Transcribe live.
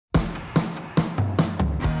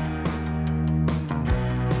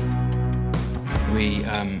we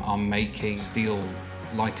are making steel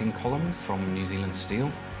lighting columns from New Zealand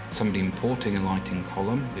steel. Somebody importing a lighting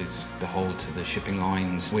column is beholden to the shipping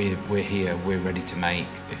lines. We're here, we're ready to make.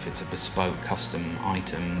 If it's a bespoke custom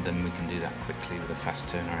item, then we can do that quickly with a fast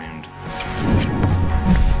turnaround.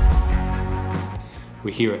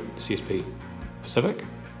 We're here at CSP Pacific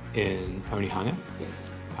in Onehunga.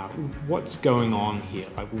 What's going on here?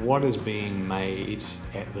 Like, what is being made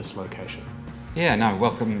at this location? Yeah, no,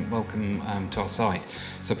 welcome to our site.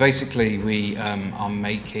 So basically we are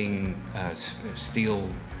making steel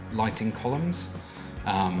lighting columns.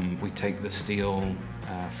 We take the steel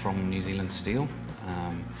from New Zealand steel,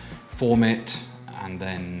 form it and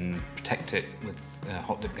then protect it with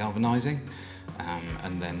hot dip galvanizing,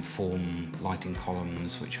 and then form lighting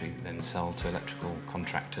columns which we then sell to electrical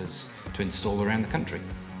contractors to install around the country.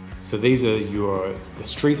 So these are the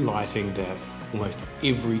street lighting that almost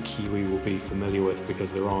every Kiwi will be familiar with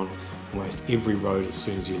because they're on almost every road as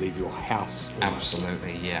soon as you leave your house. Almost.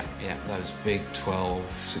 Absolutely, yeah. Those big 12,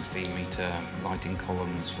 16 metre lighting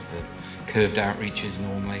columns with the curved outreaches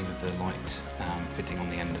normally with the light fitting on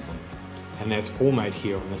the end of them. And that's all made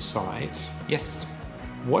here on this site? Yes.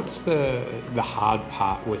 What's the hard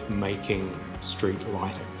part with making street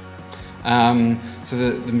lighting? So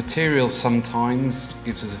the material sometimes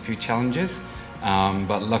gives us a few challenges,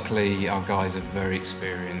 but luckily our guys are very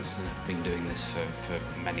experienced and have been doing this for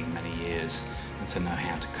many years, and so know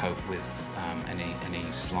how to cope with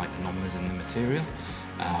any slight anomalies in the material.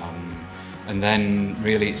 And then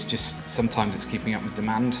really it's just sometimes it's keeping up with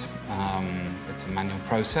demand. It's a manual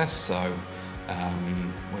process, so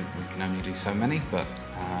we can only do so many, but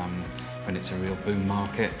when it's a real boom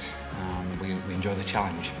market, we enjoy the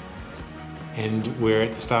challenge. And we're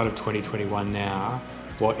at the start of 2021 now.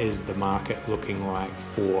 What is the market looking like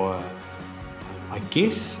for, I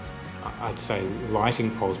guess, I'd say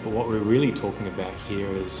lighting poles, but what we're really talking about here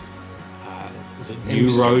is it new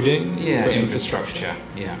roading? Yeah, infrastructure.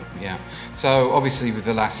 Yeah. So obviously with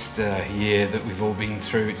the last year that we've all been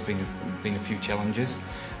through, it's been a few challenges.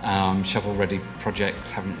 Shovel-ready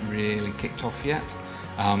projects haven't really kicked off yet.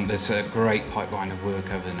 There's a great pipeline of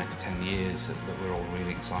work over the next 10 years that we're all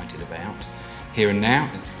really excited about. Here and now,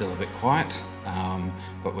 it's still a bit quiet,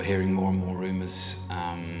 but we're hearing more and more rumours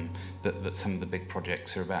that some of the big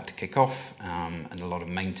projects are about to kick off, and a lot of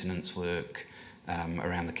maintenance work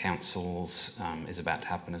around the councils is about to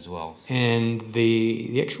happen as well. And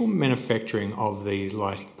the actual manufacturing of these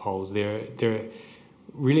lighting poles, they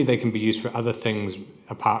can be used for other things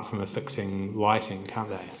apart from affixing lighting, can't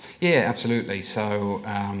they? Yeah, absolutely. So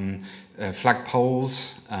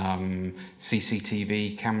flagpoles,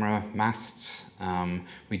 CCTV camera masts.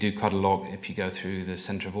 We do quite a lot if you go through the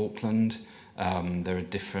centre of Auckland. There are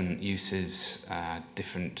different uses,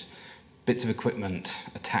 different bits of equipment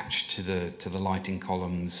attached to the lighting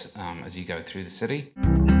columns as you go through the city.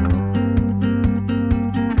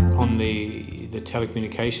 On the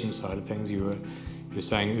telecommunications side of things, you were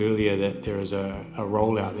saying earlier that there is a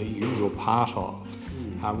rollout that you're part of.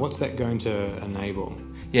 What's that going to enable?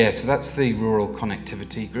 Yeah, so that's the Rural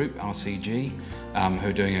Connectivity Group, RCG, who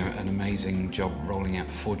are doing an amazing job rolling out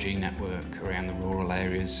the 4G network around the rural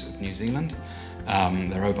areas of New Zealand.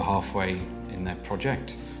 They're over halfway in their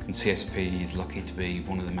project, and CSP is lucky to be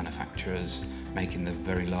one of the manufacturers making the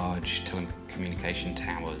very large telecommunication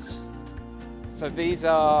towers. So these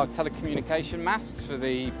are telecommunication masts for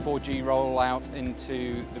the 4G rollout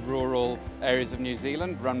into the rural areas of New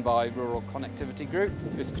Zealand, run by Rural Connectivity Group.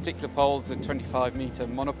 This particular pole is a 25-metre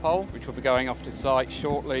monopole, which will be going off to site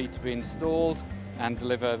shortly to be installed and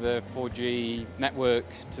deliver the 4G network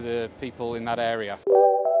to the people in that area.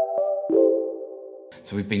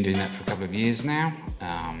 So we've been doing that for a couple of years now,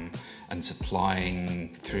 and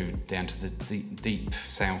supplying through down to the deep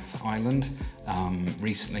South Island,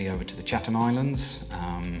 recently over to the Chatham Islands,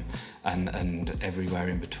 and everywhere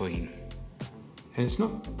in between. And it's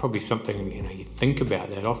not probably something you think about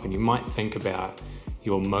that often. You might think about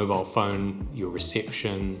your mobile phone, your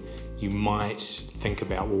reception. You might think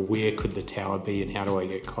about, well, where could the tower be and how do I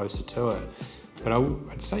get closer to it? But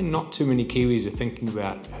I'd say not too many Kiwis are thinking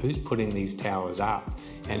about who's putting these towers up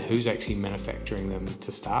and who's actually manufacturing them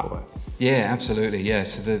to start with. Yeah, absolutely, yeah.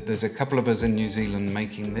 So there's a couple of us in New Zealand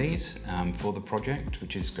making these for the project,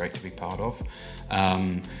 which is great to be part of.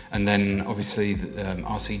 And then obviously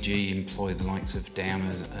RCG employ the likes of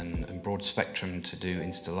Downers and Broad Spectrum to do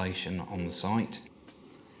installation on the site.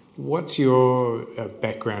 What's your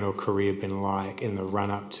background or career been like in the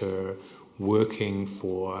run-up to working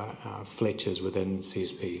for Fletchers within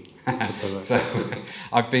CSP Pacific? So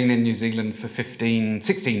I've been in New Zealand for 16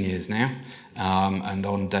 years now, and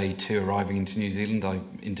on day 2 arriving into New Zealand I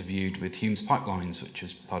interviewed with Humes Pipelines, which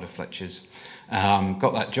was part of Fletchers.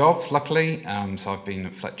 Got that job luckily, so I've been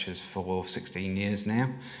at Fletchers for 16 years now,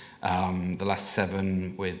 the last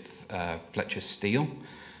 7 with Fletcher Steel,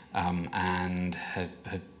 and had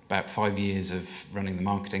about 5 years of running the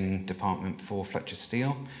marketing department for Fletcher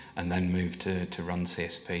Steel, and then moved to run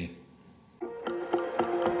CSP.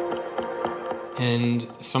 And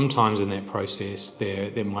sometimes in that process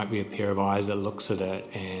there might be a pair of eyes that looks at it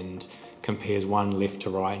and compares one left to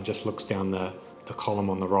right and just looks down the column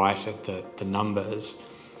on the right at the numbers.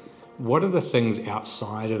 What are the things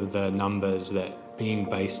outside of the numbers that being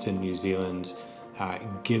based in New Zealand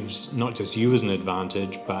gives not just you as an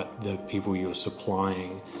advantage, but the people you're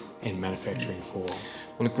supplying and manufacturing for?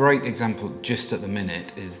 Well, a great example just at the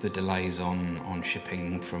minute is the delays on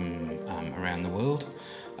shipping from around the world.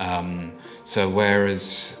 So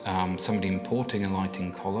whereas somebody importing a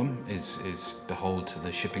lighting column is beholden to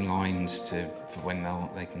the shipping lines for when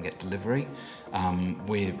they can get delivery,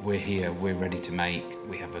 we're here, we're ready to make,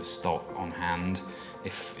 we have a stock on hand.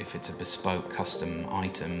 If it's a bespoke custom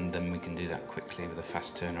item, then we can do that quickly with a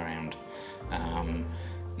fast turnaround.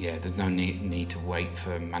 Yeah, there's no need to wait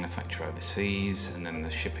for manufacture overseas and then the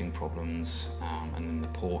shipping problems and then the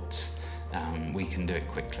ports. We can do it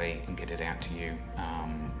quickly and get it out to you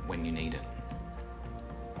when you need it.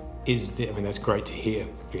 I mean, that's great to hear,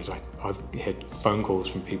 because I've had phone calls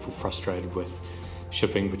from people frustrated with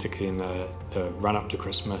shipping, particularly in the run-up to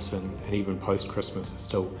Christmas and even post-Christmas. There's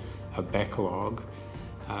still a backlog.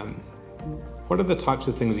 What are the types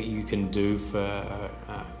of things that you can do for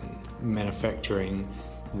manufacturing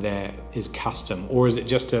that is custom, or is it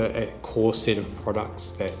just a core set of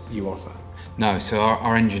products that you offer? No, so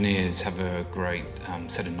our engineers have a great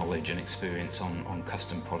set of knowledge and experience on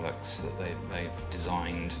custom products that they've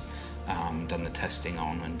designed, done the testing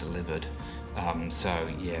on and delivered. So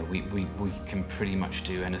yeah, we can pretty much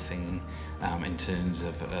do anything in terms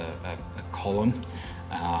of a column,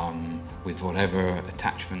 with whatever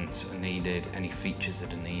attachments are needed, any features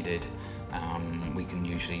that are needed, we can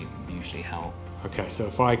usually help. Okay, so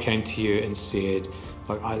if I came to you and said,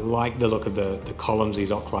 like, I like the look of the columns,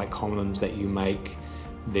 these Ock-like columns that you make,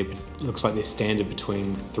 looks like they're standard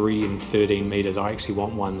between 3 and 13 metres. I actually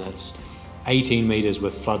want one that's 18 metres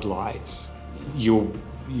with floodlights. You'll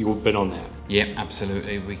bid on that? Yeah,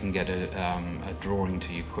 absolutely. We can get a drawing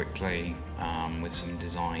to you quickly with some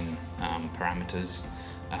design parameters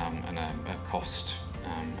and a cost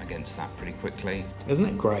against that pretty quickly. Isn't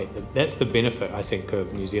that great? That's the benefit, I think,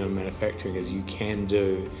 of New Zealand manufacturing, is you can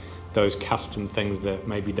do those custom things that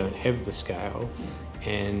maybe don't have the scale,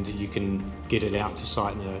 and you can get it out to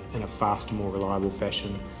site in a faster, more reliable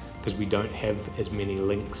fashion, because we don't have as many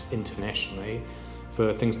links internationally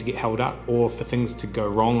for things to get held up or for things to go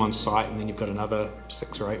wrong on site, and then you've got another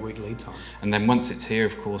 6 or 8 week lead time. And then once it's here,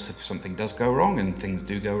 of course, if something does go wrong, and things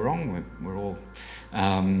do go wrong, we're all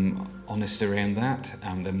honest around that,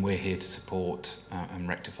 then we're here to support and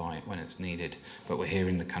rectify it when it's needed. But we're here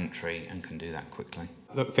in the country and can do that quickly.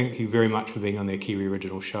 Look, thank you very much for being on the KIWI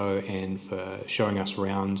Original Show and for showing us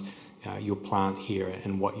around your plant here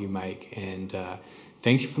and what you make. And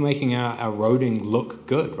thank you for making our roading look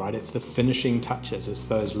good, right? It's the finishing touches. It's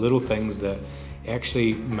those little things that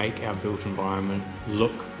actually make our built environment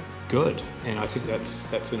look good. And I think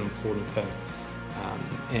that's an important thing.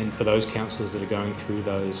 And for those councils that are going through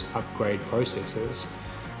those upgrade processes,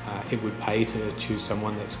 it would pay to choose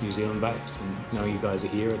someone that's New Zealand based. And knowing you guys are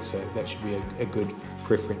here, that should be a good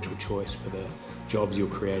preferential choice for the jobs you're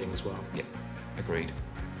creating as well. Yeah, agreed.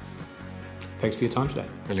 Thanks for your time today.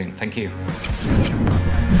 Brilliant, thank you.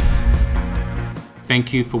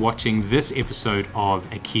 Thank you for watching this episode of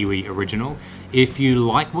a KIWI Original. If you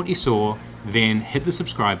like what you saw, then hit the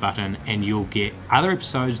subscribe button and you'll get other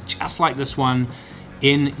episodes just like this one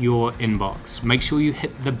in your inbox. Make sure you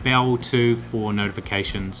hit the bell too for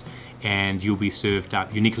notifications, and you'll be served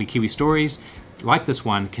up uniquely Kiwi stories like this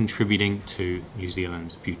one contributing to New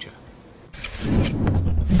Zealand's future.